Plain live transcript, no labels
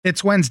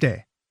It's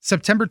Wednesday,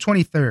 September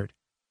 23rd.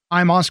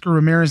 I'm Oscar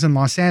Ramirez in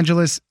Los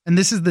Angeles, and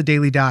this is the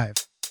Daily Dive.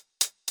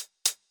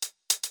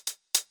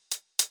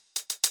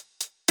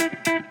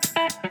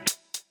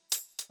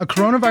 A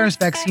coronavirus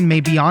vaccine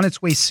may be on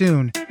its way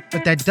soon,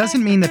 but that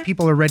doesn't mean that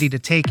people are ready to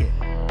take it.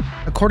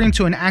 According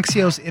to an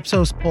Axios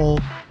Ipsos poll,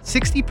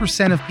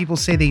 60% of people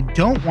say they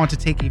don't want to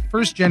take a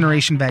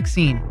first-generation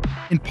vaccine,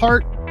 in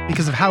part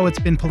because of how it's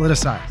been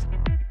politicized.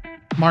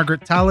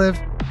 Margaret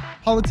Talev,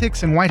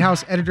 politics and White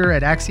House editor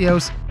at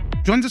Axios,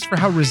 joins us for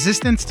how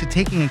resistance to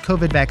taking a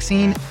COVID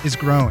vaccine is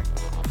growing.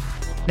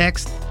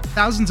 Next,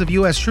 thousands of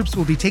U.S. troops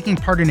will be taking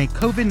part in a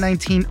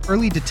COVID-19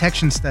 early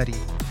detection study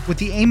with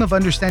the aim of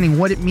understanding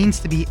what it means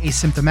to be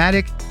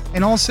asymptomatic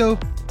and also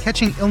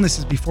catching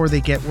illnesses before they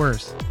get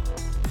worse.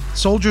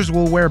 Soldiers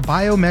will wear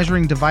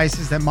biomeasuring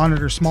devices that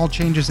monitor small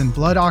changes in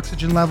blood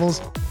oxygen levels,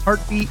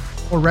 heartbeat,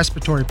 or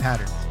respiratory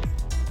patterns.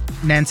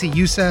 Nancy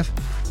Youssef,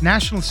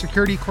 national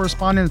security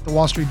correspondent at the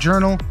Wall Street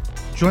Journal,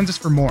 joins us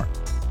for more.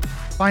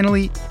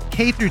 Finally,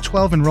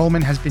 K-12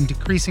 enrollment has been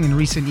decreasing in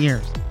recent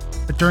years,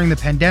 but during the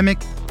pandemic,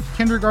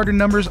 kindergarten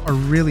numbers are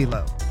really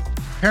low.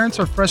 Parents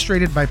are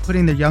frustrated by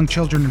putting their young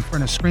children in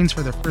front of screens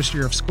for their first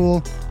year of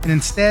school, and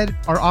instead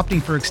are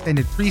opting for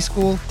extended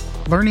preschool,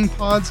 learning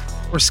pods,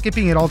 or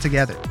skipping it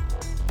altogether.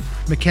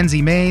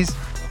 Mackenzie Mays,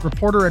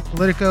 reporter at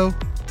Politico,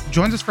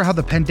 joins us for how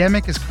the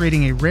pandemic is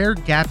creating a rare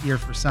gap year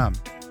for some.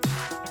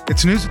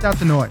 It's news without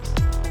the noise.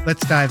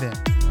 Let's dive in.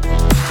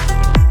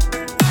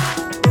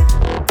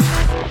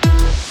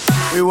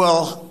 We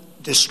will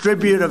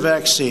distribute a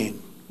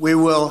vaccine. We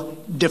will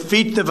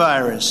defeat the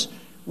virus.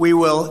 We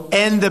will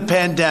end the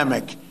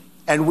pandemic.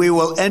 And we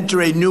will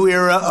enter a new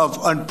era of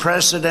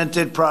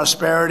unprecedented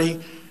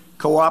prosperity,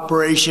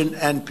 cooperation,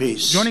 and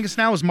peace. Joining us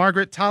now is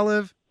Margaret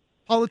Talev,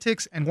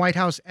 politics and White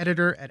House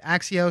editor at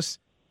Axios.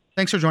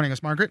 Thanks for joining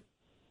us, Margaret.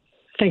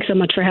 Thanks so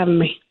much for having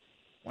me.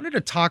 I wanted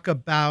to talk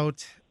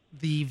about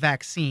the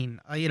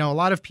vaccine. A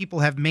lot of people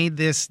have made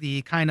this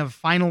the kind of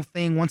final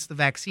thing. Once the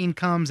vaccine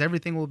comes,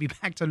 everything will be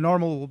back to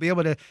normal. We'll be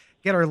able to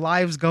get our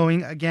lives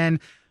going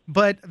again.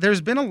 But there's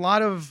been a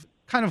lot of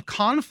kind of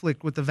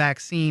conflict with the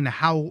vaccine.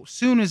 How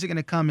soon is it going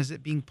to come? Is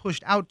it being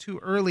pushed out too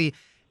early?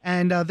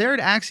 And there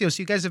at Axios,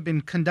 you guys have been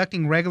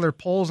conducting regular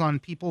polls on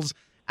people's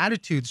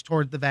attitudes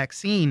toward the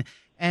vaccine.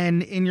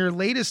 And in your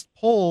latest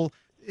poll,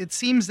 it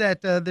seems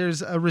that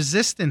there's a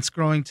resistance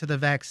growing to the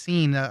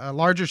vaccine. A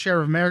larger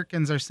share of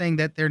Americans are saying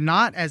that they're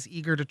not as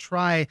eager to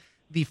try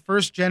the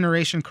first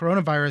generation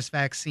coronavirus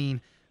vaccine.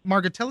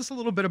 Margaret, tell us a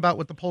little bit about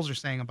what the polls are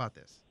saying about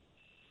this.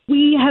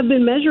 We have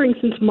been measuring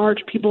since March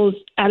people's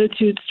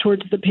attitudes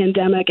towards the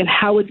pandemic and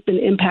how it's been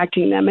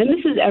impacting them. And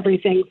this is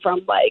everything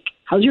from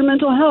how's your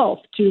mental health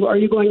to are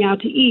you going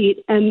out to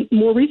eat? And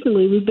more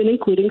recently, we've been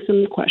including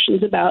some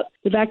questions about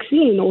the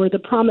vaccine or the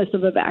promise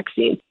of a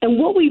vaccine. And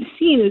what we've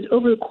seen is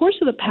over the course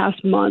of the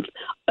past month,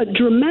 a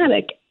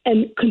dramatic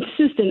and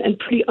consistent and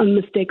pretty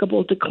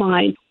unmistakable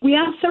decline. We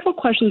asked several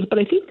questions, but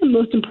I think the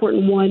most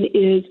important one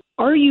is,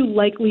 are you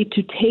likely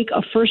to take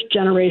a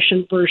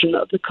first-generation version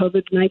of the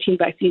COVID-19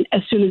 vaccine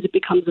as soon as it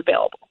becomes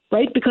available,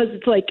 right? Because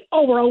it's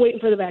we're all waiting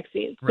for the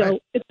vaccine. So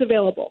Right. It's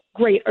available.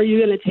 Great. Are you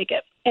going to take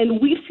it?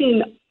 And we've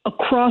seen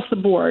across the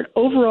board,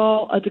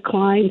 overall, a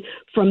decline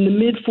from the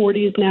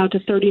mid-40s now to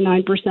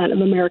 39%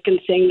 of Americans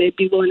saying they'd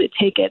be willing to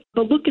take it.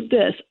 But look at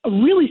this, a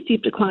really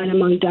steep decline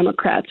among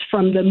Democrats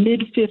from the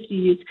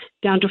mid-50s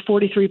down to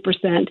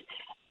 43%,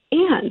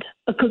 and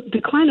a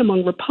decline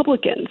among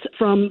Republicans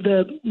from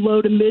the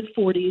low to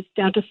mid-40s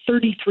down to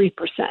 33%.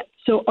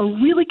 So a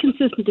really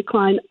consistent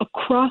decline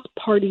across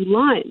party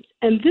lines.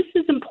 And this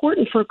is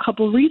important for a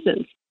couple of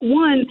reasons.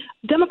 One,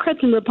 Democrats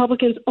and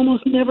Republicans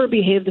almost never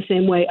behave the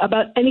same way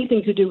about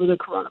anything to do with the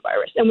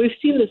coronavirus. And we've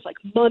seen this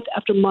month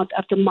after month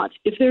after month.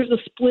 If there's a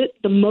split,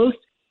 the most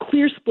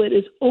clear split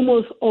is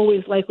almost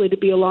always likely to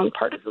be along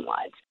partisan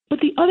lines. But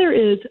the other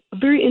is a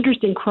very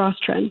interesting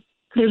cross-trend.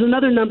 There's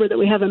another number that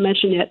we haven't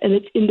mentioned yet, and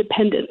it's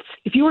independence.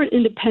 If you were an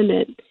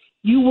independent,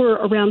 you were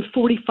around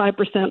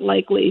 45%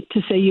 likely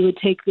to say you would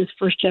take this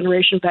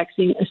first-generation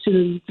vaccine as soon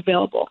as it's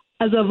available,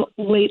 as of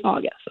late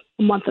August,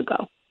 a month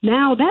ago.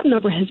 Now that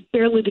number has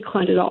barely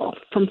declined at all,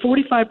 from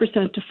 45%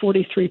 to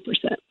 43%.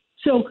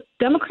 So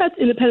Democrats,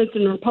 independents,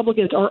 and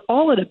Republicans are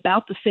all at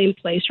about the same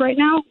place right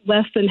now,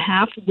 less than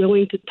half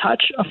willing to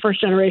touch a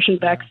first-generation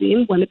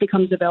vaccine when it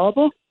becomes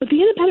available. But the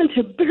independents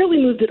have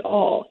barely moved at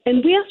all.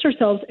 And we asked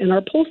ourselves and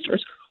our pollsters,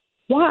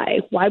 why?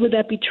 Why would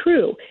that be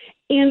true?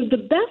 And the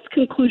best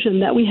conclusion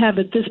that we have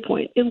at this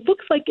point, it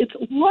looks like it's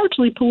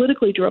largely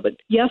politically driven.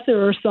 Yes,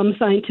 there are some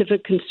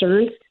scientific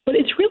concerns, but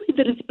it's really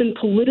that it's been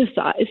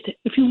politicized.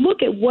 If you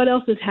look at what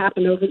else has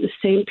happened over the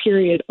same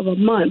period of a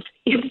month,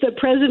 it's that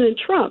President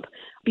Trump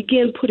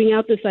began putting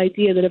out this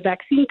idea that a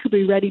vaccine could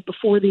be ready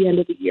before the end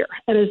of the year.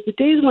 And as the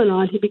days went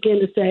on, he began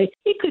to say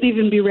it could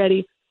even be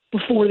ready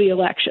before the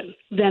election.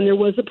 Then there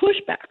was a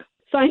pushback.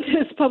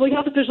 Scientists, public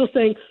health officials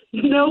saying,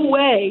 no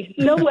way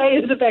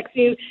is the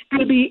vaccine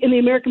going to be in the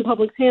American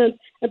public's hands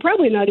and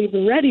probably not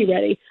even ready.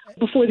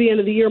 before the end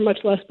of the year, much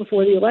less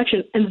before the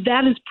election. And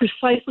that is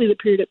precisely the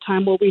period of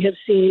time where we have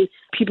seen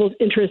people's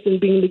interest in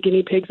being the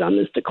guinea pigs on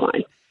this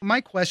decline.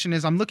 My question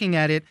is, I'm looking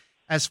at it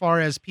as far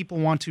as people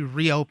want to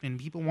reopen,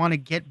 people want to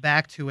get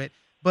back to it,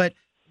 but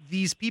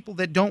these people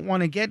that don't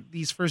want to get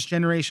these first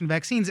generation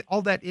vaccines,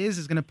 all that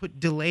is going to put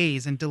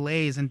delays and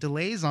delays and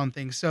delays on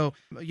things. So,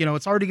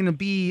 it's already going to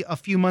be a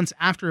few months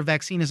after a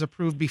vaccine is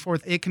approved before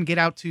it can get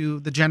out to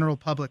the general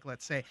public,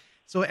 let's say.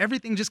 So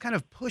everything just kind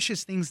of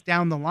pushes things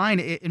down the line.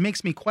 It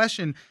makes me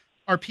question,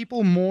 are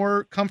people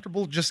more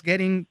comfortable just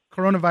getting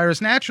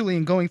coronavirus naturally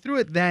and going through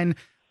it than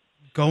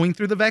going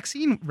through the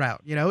vaccine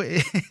route?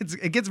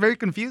 It gets very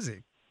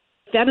confusing.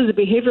 That is a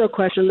behavioral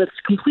question that's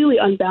completely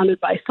unbounded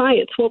by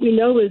science. What we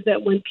know is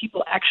that when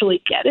people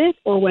actually get it,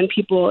 or when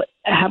people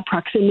have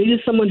proximity to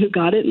someone who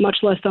got it, much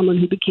less someone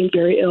who became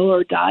very ill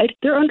or died,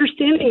 their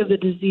understanding of the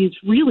disease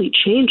really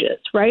changes,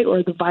 right?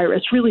 Or the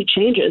virus really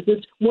changes.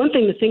 It's one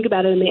thing to think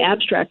about it in the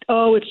abstract.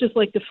 Oh, it's just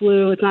like the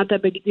flu. It's not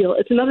that big a deal.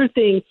 It's another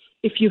thing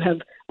if you have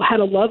had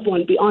a loved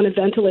one be on a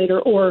ventilator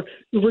or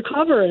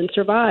recover and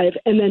survive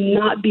and then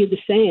not be the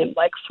same,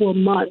 like for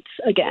months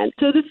again.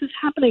 So this is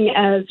happening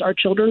as our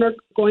children are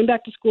going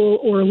back to school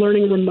or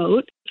learning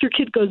remote. If your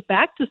kid goes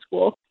back to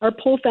school, our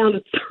poll found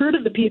a third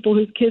of the people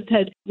whose kids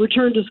had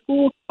returned to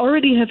school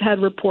already have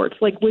had reports,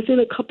 like within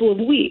a couple of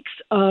weeks,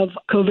 of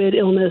COVID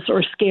illness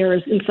or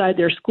scares inside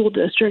their school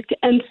district.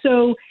 And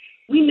so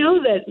we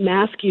know that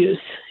mask use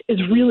is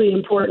really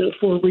important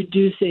for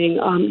reducing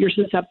your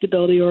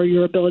susceptibility or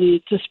your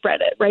ability to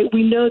spread it, right?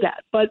 We know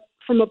that. But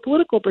from a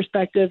political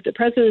perspective, the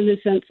president has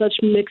sent such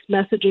mixed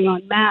messaging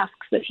on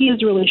masks that he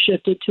has really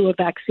shifted to a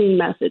vaccine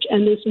message.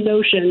 And this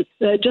notion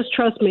that just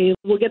trust me,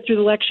 we'll get through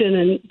the election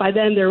and by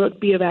then there will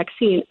be a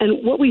vaccine.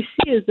 And what we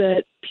see is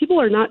that people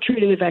are not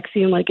treating the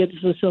vaccine like it's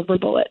a silver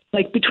bullet.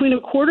 Like between a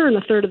quarter and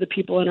a third of the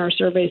people in our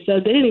survey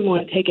said they didn't even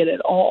want to take it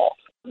at all.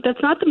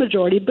 That's not the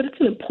majority, but it's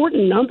an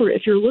important number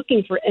if you're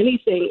looking for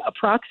anything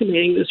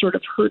approximating the sort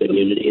of herd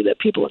immunity that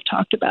people have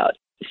talked about.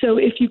 So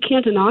if you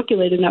can't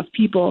inoculate enough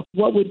people,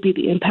 what would be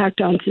the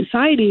impact on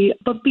society?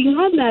 But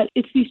beyond that,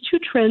 it's these two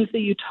trends that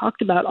you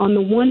talked about. On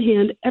the one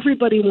hand,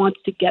 everybody wants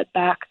to get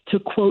back to,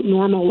 quote,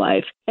 normal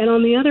life. And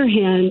on the other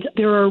hand,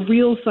 there are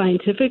real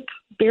scientific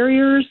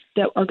barriers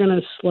that are going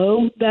to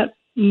slow that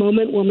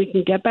moment when we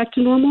can get back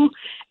to normal.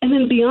 And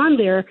then beyond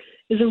there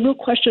is a real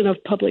question of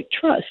public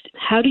trust.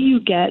 How do you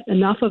get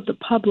enough of the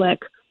public?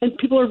 And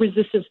people are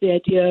resistant to the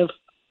idea of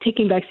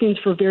taking vaccines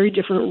for very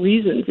different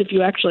reasons. If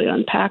you actually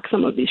unpack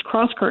some of these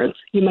crosscurrents,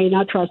 you might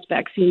not trust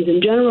vaccines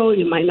in general.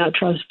 You might not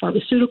trust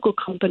pharmaceutical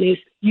companies.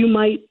 You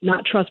might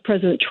not trust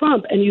President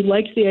Trump, and you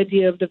liked the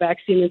idea of the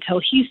vaccine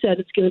until he said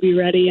it's going to be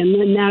ready, and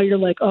then now you're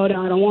like, oh,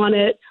 no, I don't want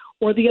it,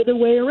 or the other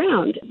way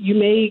around. You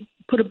may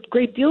put a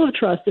great deal of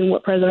trust in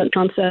what President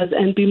Trump says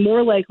and be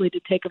more likely to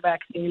take a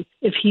vaccine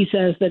if he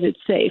says that it's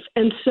safe.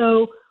 And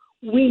so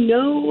we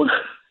know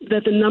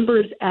that the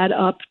numbers add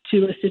up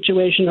to a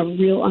situation of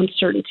real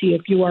uncertainty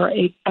if you are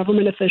a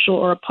government official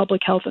or a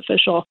public health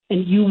official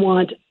and you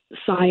want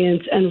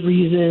science and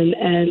reason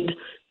and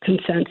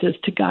consensus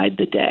to guide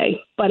the day.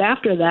 But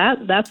after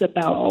that, that's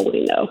about all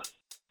we know.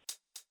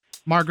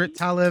 Margaret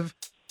Talev,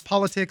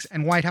 politics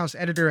and White House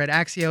editor at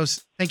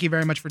Axios, thank you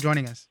very much for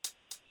joining us.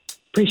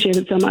 Appreciate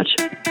it so much.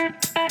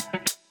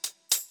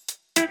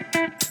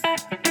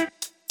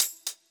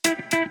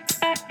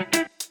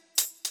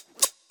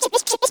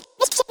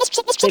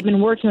 They've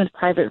been working with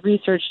private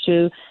research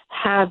to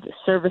have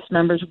service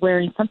members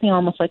wearing something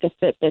almost like a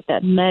Fitbit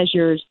that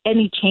measures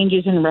any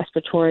changes in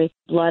respiratory,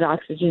 blood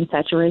oxygen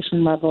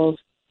saturation levels,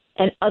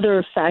 and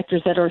other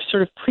factors that are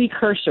sort of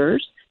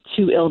precursors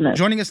to illness.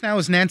 Joining us now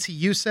is Nancy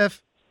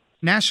Youssef,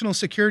 national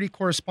security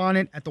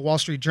correspondent at the Wall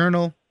Street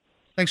Journal.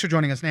 Thanks for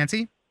joining us,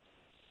 Nancy.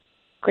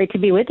 Great to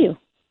be with you.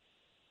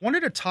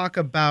 Wanted to talk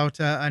about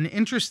an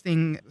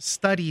interesting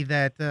study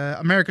that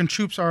American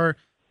troops are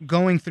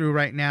going through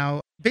right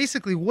now.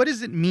 Basically, what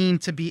does it mean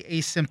to be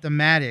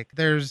asymptomatic?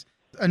 There's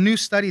a new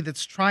study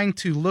that's trying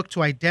to look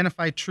to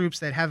identify troops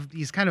that have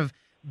these kind of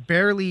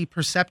barely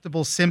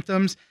perceptible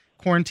symptoms,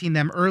 quarantine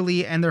them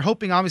early, and they're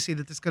hoping obviously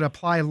that this could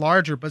apply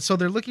larger. But so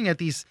they're looking at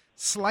these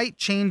slight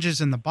changes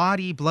in the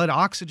body, blood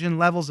oxygen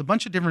levels, a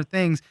bunch of different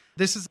things.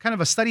 This is kind of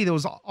a study that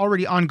was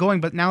already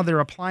ongoing, but now they're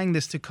applying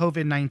this to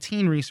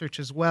COVID-19 research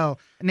as well.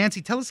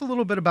 Nancy, tell us a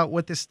little bit about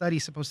what this study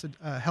is supposed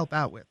to help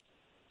out with.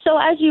 So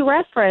as you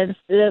referenced,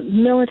 the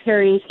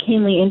military is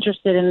keenly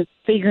interested in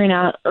figuring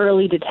out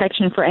early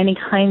detection for any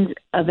kinds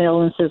of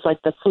illnesses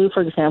like the flu,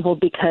 for example,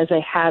 because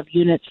they have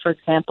units, for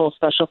example,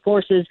 special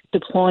forces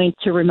deploying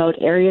to remote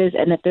areas.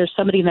 And if there's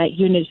somebody in that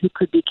unit who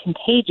could be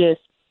contagious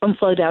and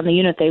slow down the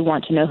unit, they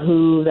want to know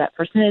who that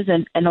person is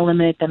and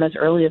eliminate them as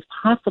early as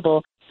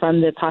possible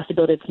from the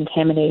possibility of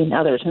contaminating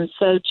others. And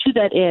so to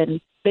that end,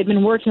 they've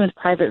been working with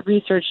private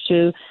research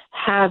to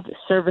have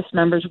service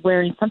members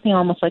wearing something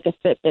almost like a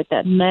Fitbit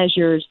that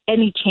measures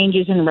any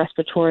changes in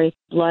respiratory,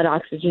 blood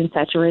oxygen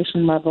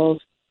saturation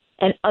levels,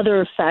 and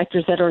other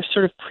factors that are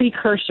sort of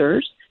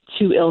precursors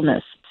to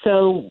illness.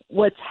 So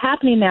what's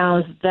happening now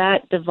is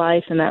that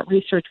device and that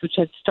research, which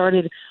had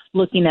started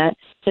looking at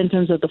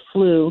symptoms of the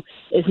flu,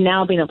 is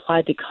now being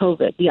applied to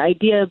COVID. The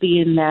idea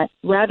being that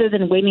rather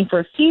than waiting for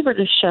a fever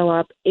to show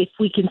up, if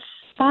we can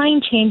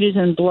find changes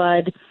in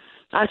blood,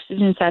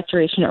 oxygen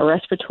saturation, or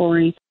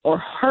respiratory or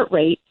heart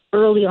rate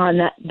early on,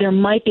 that there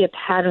might be a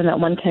pattern that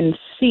one can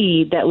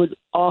see that would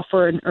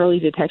offer an early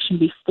detection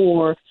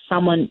before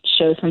someone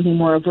shows something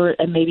more overt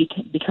and maybe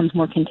becomes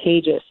more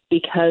contagious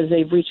because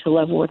they've reached a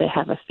level where they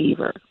have a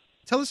fever.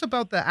 Tell us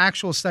about the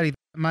actual study.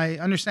 My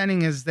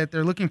understanding is that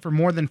they're looking for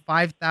more than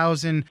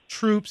 5,000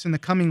 troops in the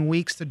coming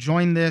weeks to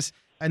join this,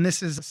 and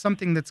this is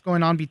something that's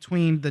going on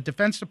between the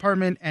Defense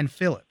Department and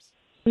Philips.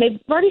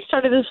 They've already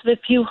started this with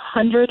a few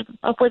hundred,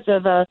 upwards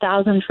of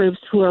 1,000 troops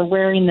who are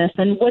wearing this.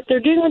 And what they're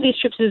doing with these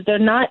troops is they're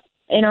not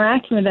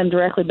interacting with them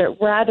directly, but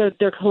rather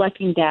they're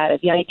collecting data.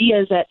 The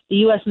idea is that the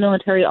U.S.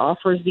 military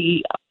offers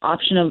the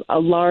option of a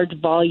large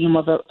volume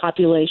of a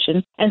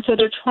population. And so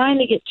they're trying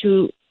to get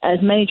to as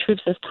many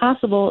troops as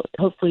possible,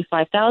 hopefully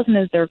 5,000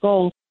 is their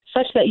goal,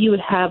 such that you would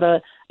have a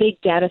big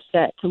data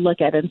set to look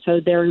at. And so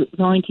they're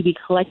going to be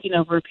collecting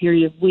over a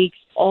period of weeks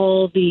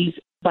all these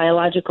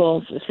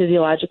biological,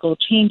 physiological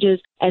changes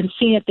and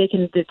seeing if they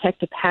can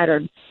detect a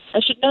pattern. I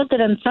should note that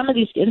in some of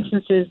these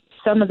instances,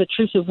 some of the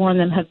troops who've worn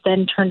them have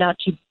then turned out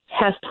to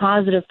test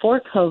positive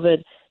for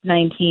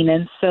COVID-19.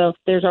 And so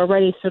there's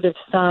already sort of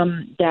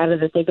some data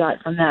that they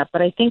got from that.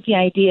 But I think the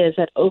idea is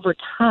that over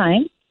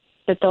time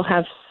that they'll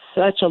have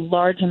such a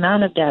large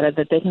amount of data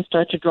that they can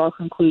start to draw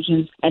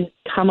conclusions and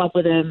come up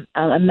with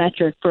a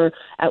metric for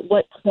at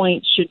what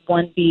point should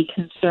one be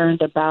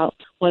concerned about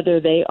whether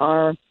they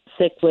are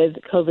sick with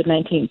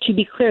COVID-19. To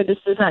be clear, this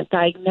does not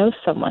diagnose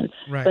someone,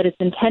 Right. but it's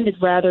intended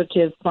rather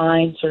to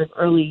find sort of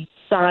early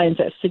signs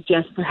that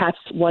suggest perhaps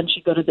one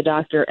should go to the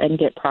doctor and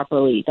get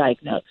properly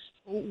diagnosed.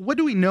 What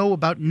do we know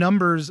about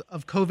numbers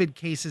of COVID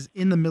cases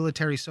in the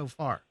military so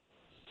far?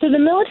 So the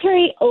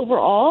military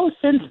overall,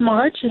 since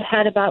March, has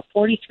had about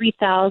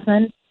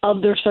 43,000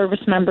 of their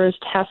service members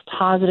test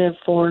positive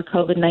for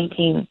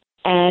COVID-19.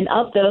 And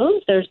of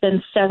those, there's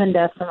been 7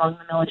 deaths among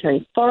the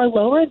military, far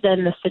lower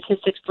than the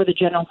statistics for the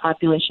general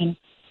population.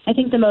 I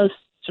think the most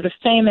sort of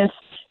famous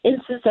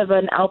instance of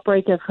an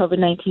outbreak of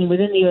COVID-19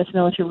 within the U.S.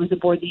 military was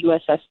aboard the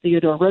USS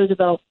Theodore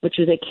Roosevelt, which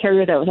was a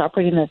carrier that was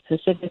operating in the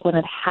Pacific when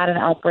it had an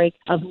outbreak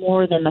of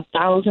more than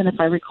 1,000, if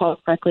I recall it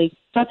correctly.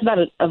 That's about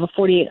a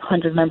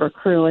 4,800-member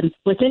crew. And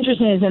what's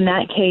interesting is in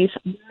that case,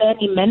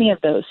 many of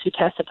those who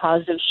tested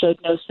positive showed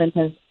no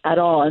symptoms at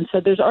all. And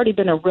so there's already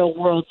been a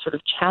real-world sort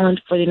of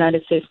challenge for the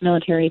United States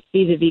military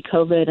vis-a-vis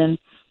COVID. And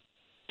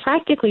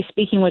practically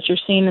speaking, what you're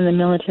seeing in the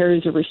military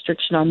is a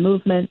restriction on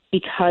movement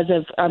because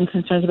of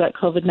concerns about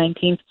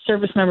COVID-19.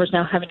 Service members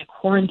now having to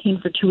quarantine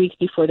for 2 weeks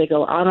before they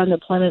go out on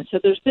deployment. So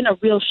there's been a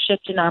real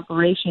shift in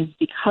operations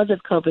because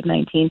of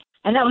COVID-19.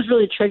 And that was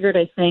really triggered,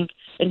 I think,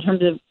 in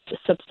terms of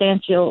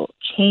substantial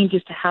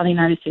changes to how the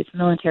United States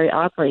military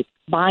operates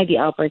by the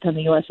outbreak on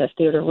the USS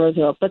Theodore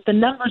Roosevelt. But the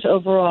numbers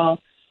overall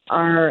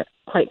are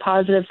quite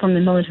positive from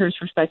the military's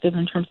perspective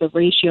in terms of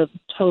ratio of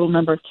total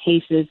number of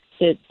cases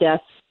to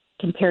deaths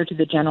compared to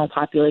the general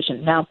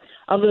population. Now,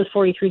 of those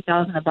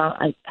 43,000,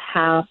 about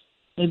half,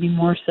 maybe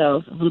more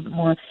so, a little bit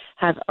more,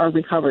 are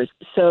recovered.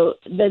 So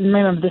then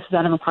remember, this is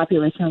out of a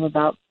population of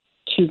about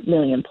 2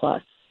 million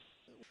plus.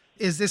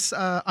 Is this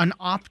an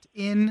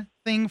opt-in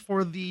thing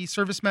for the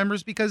service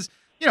members? Because,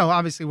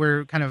 obviously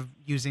we're kind of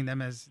using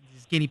them as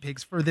these guinea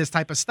pigs for this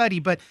type of study,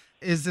 but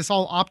is this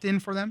all opt-in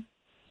for them?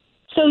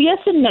 So yes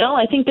and no.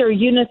 I think there are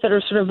units that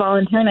are sort of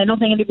volunteering. I don't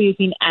think anybody's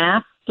being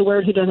asked to wear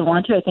it who doesn't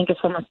want to. I think if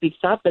someone speaks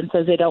up and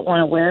says they don't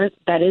want to wear it,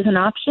 that is an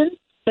option.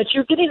 But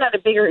you're getting at a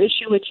bigger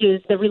issue, which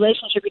is the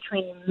relationship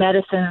between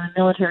medicine and the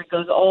military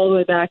goes all the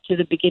way back to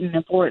the beginning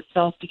of war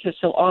itself, because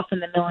so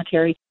often the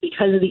military,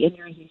 because of the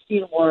injuries you see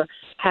in war,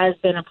 has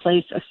been a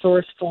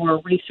source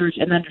for research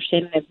and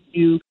understanding of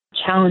new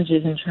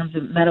challenges in terms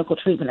of medical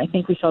treatment. I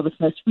think we saw this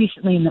most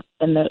recently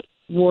in the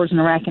wars in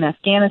Iraq and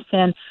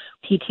Afghanistan,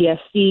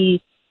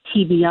 PTSD,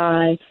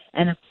 TBI,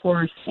 and of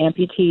course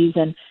amputees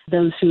and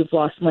those who have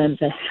lost limbs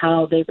and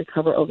how they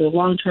recover over the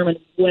long term, and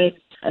when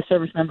a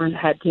service member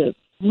had to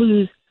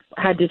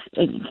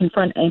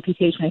confront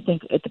amputation. I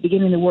think at the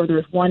beginning of the war there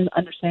was one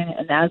understanding,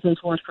 and as those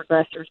wars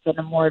progressed there's been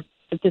a more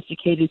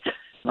sophisticated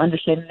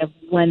understanding of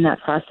when that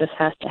process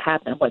has to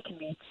happen, what can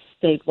be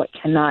saved, what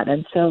cannot.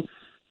 And so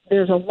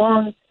there's a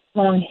long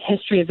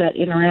history of that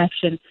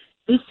interaction.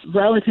 This,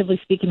 relatively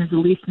speaking, is the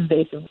least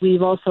invasive.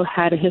 We've also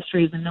had a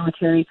history of the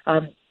military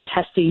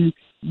testing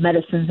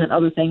medicines and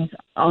other things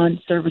on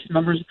service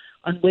members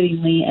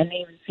unwittingly, and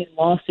even seen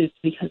lawsuits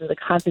because of the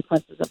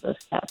consequences of those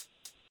tests.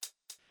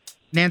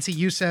 Nancy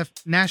Youssef,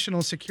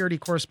 national security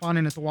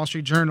correspondent at the Wall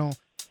Street Journal,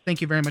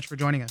 thank you very much for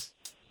joining us.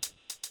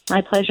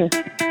 My pleasure.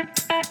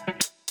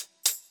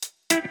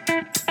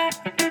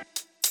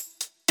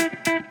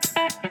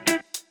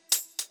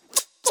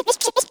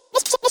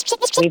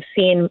 We've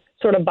seen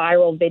sort of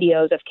viral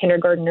videos of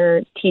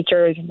kindergartner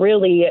teachers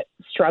really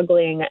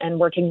struggling and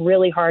working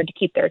really hard to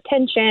keep their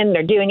attention.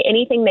 They're doing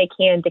anything they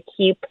can to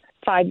keep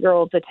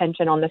 5-year-olds'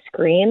 attention on the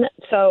screen.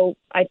 So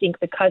I think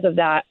because of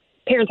that,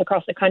 parents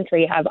across the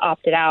country have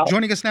opted out.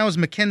 Joining us now is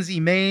Mackenzie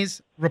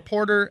Mays,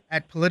 reporter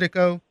at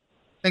Politico.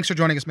 Thanks for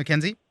joining us,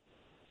 Mackenzie.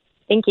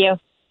 Thank you. I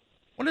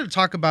wanted to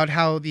talk about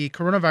how the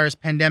coronavirus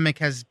pandemic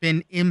has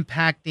been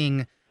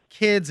impacting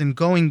kids and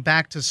going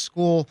back to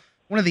school.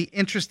 One of the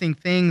interesting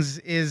things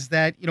is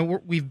that,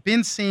 we've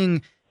been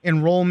seeing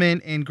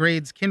enrollment in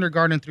grades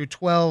kindergarten through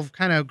 12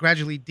 kind of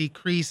gradually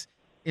decrease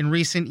in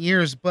recent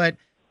years. But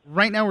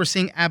right now we're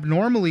seeing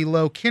abnormally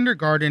low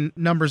kindergarten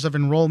numbers of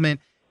enrollment.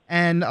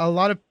 And a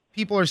lot of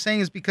people are saying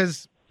is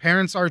because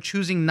parents are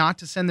choosing not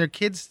to send their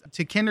kids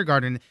to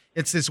kindergarten.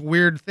 It's this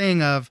weird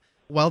thing of,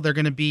 they're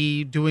going to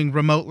be doing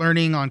remote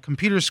learning on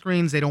computer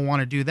screens. They don't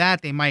want to do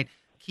that. They might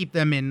keep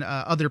them in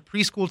other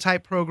preschool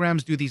type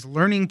programs, do these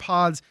learning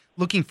pods,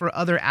 looking for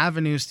other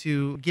avenues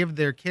to give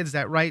their kids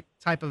that right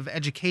type of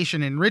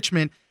education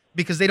enrichment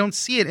because they don't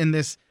see it in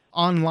this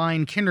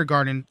online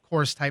kindergarten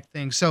course type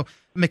thing. So,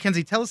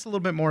 Mackenzie, tell us a little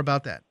bit more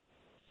about that.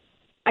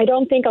 I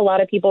don't think a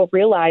lot of people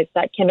realize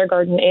that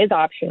kindergarten is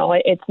optional.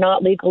 It's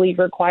not legally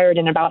required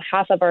in about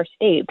half of our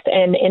states.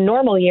 And in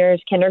normal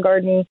years,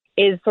 kindergarten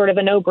is sort of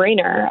a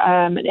no-brainer.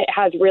 It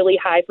has really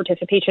high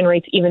participation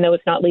rates, even though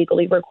it's not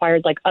legally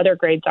required like other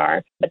grades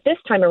are. But this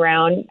time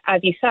around,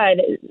 as you said,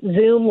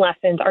 Zoom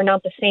lessons are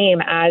not the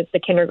same as the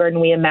kindergarten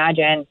we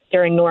imagine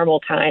during normal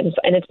times.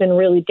 And it's been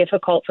really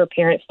difficult for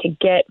parents to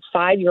get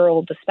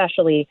 5-year-olds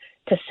especially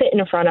to sit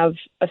in front of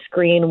a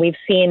screen. We've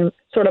seen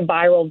sort of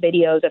viral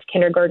videos of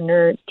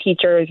kindergartner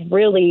teachers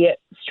really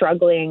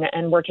struggling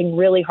and working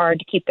really hard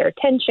to keep their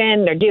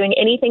attention. They're doing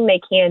anything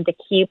they can to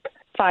keep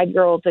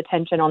 5-year-olds'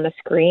 attention on the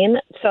screen.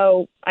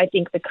 So I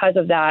think because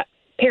of that,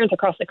 parents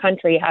across the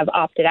country have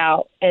opted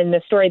out. And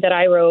the story that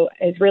I wrote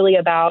is really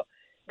about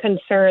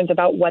concerns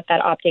about what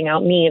that opting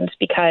out means,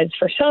 because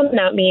for some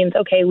that means,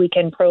 okay, we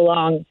can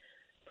prolong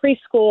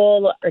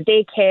preschool or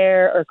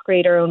daycare or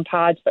create our own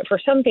pods. But for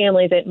some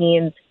families, it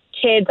means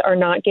kids are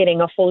not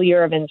getting a full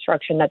year of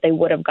instruction that they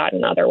would have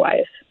gotten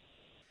otherwise.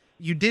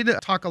 You did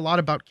talk a lot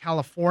about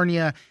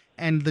California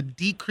and the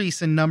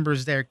decrease in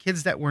numbers there,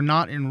 kids that were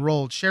not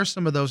enrolled. Share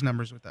some of those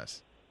numbers with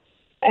us.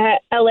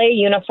 LA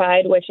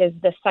Unified, which is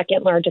the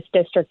second largest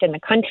district in the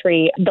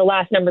country, the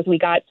last numbers we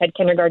got said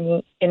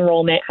kindergarten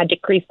enrollment had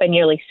decreased by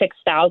nearly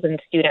 6,000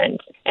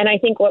 students. And I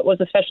think what was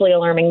especially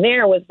alarming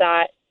there was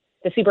that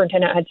the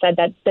superintendent had said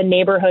that the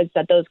neighborhoods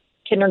that those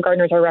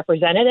kindergartners are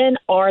represented in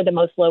are the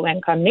most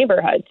low-income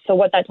neighborhoods. So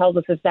what that tells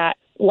us is that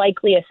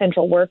likely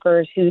essential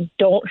workers who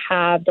don't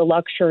have the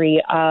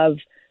luxury of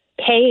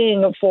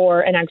paying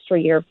for an extra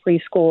year of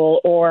preschool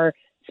or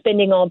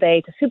spending all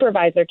day to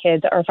supervise their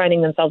kids are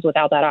finding themselves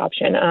without that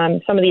option.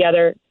 Some of the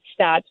other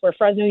stats were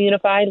Fresno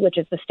Unified, which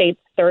is the state's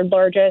third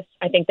largest.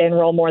 I think they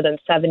enroll more than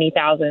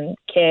 70,000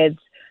 kids.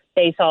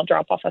 They saw a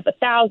drop-off of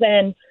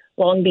 1,000.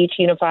 Long Beach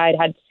Unified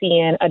had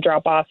seen a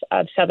drop-off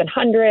of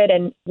 700.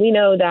 And we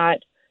know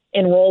that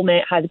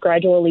enrollment has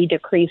gradually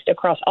decreased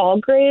across all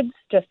grades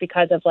just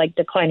because of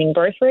declining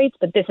birth rates,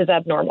 but this is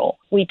abnormal.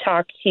 We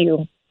talked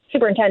to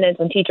superintendents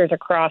and teachers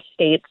across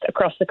states,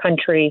 across the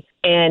country,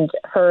 and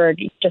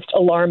heard just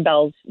alarm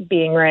bells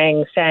being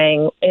rang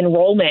saying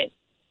enrollment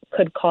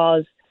could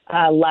cause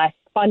less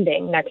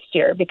funding next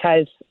year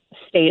because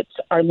states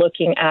are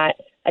looking at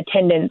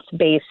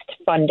attendance-based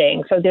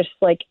funding. So there's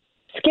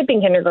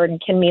skipping kindergarten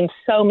can mean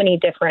so many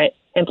different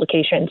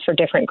implications for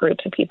different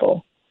groups of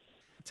people.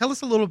 Tell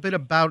us a little bit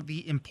about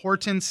the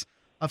importance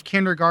of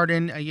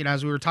kindergarten.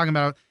 As we were talking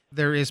about,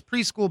 there is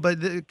preschool,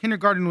 but the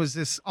kindergarten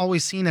was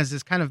always seen as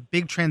this kind of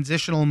big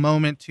transitional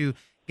moment to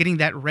getting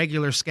that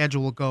regular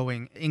schedule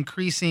going,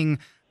 increasing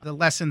the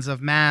lessons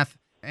of math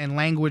and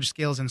language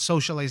skills and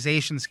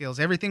socialization skills.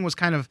 Everything was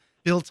kind of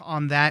built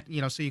on that,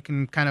 so you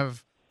can kind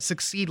of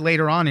succeed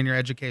later on in your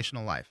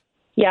educational life.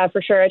 Yeah,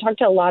 for sure. I talked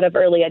to a lot of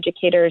early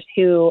educators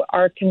who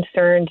are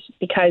concerned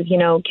because,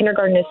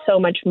 kindergarten is so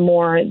much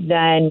more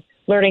than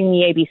learning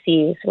the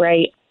ABCs,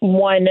 right?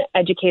 One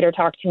educator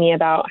talked to me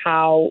about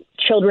how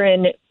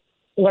children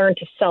learn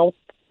to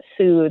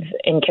self-soothe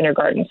in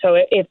kindergarten. So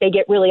if they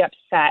get really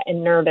upset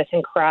and nervous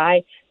and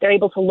cry, they're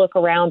able to look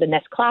around in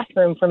this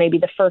classroom for maybe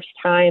the first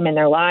time in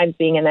their lives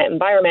being in that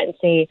environment and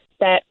see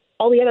that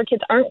all the other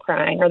kids aren't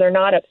crying or they're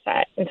not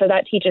upset. And so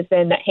that teaches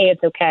them that, hey,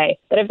 it's okay.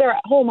 But if they're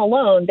at home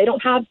alone, they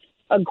don't have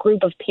a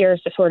group of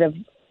peers to sort of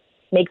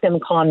make them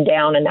calm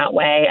down in that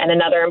way. And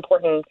another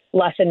important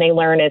lesson they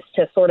learn is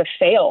to sort of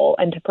fail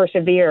and to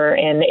persevere.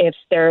 And if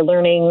they're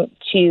learning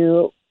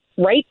to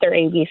write their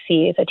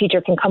ABCs, a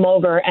teacher can come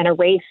over and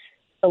erase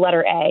the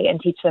letter A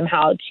and teach them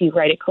how to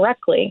write it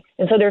correctly.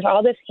 And so there's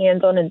all this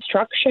hands-on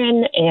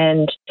instruction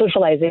and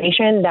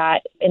socialization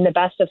that in the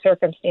best of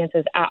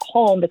circumstances at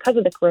home, because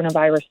of the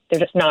coronavirus,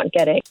 they're just not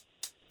getting.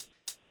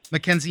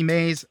 Mackenzie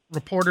Mays,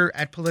 reporter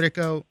at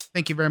Politico,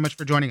 thank you very much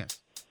for joining us.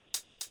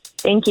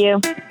 Thank you.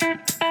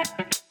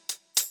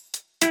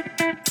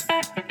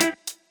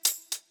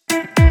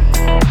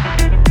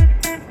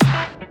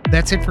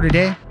 That's it for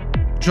today.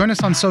 Join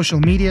us on social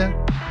media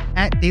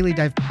at Daily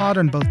Dive Pod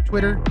on both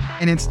Twitter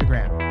and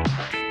Instagram.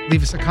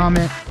 Leave us a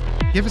comment,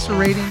 give us a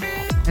rating,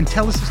 and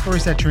tell us the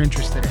stories that you're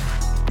interested in.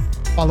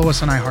 Follow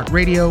us on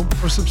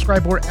iHeartRadio or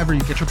subscribe wherever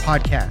you get your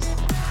podcasts.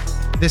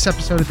 This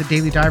episode of The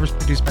Daily Dive was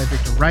produced by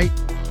Victor Wright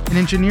and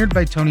engineered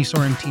by Tony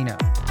Sorrentino.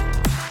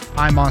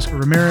 I'm Oscar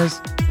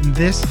Ramirez, and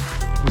this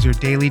was your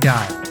Daily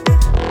Dive.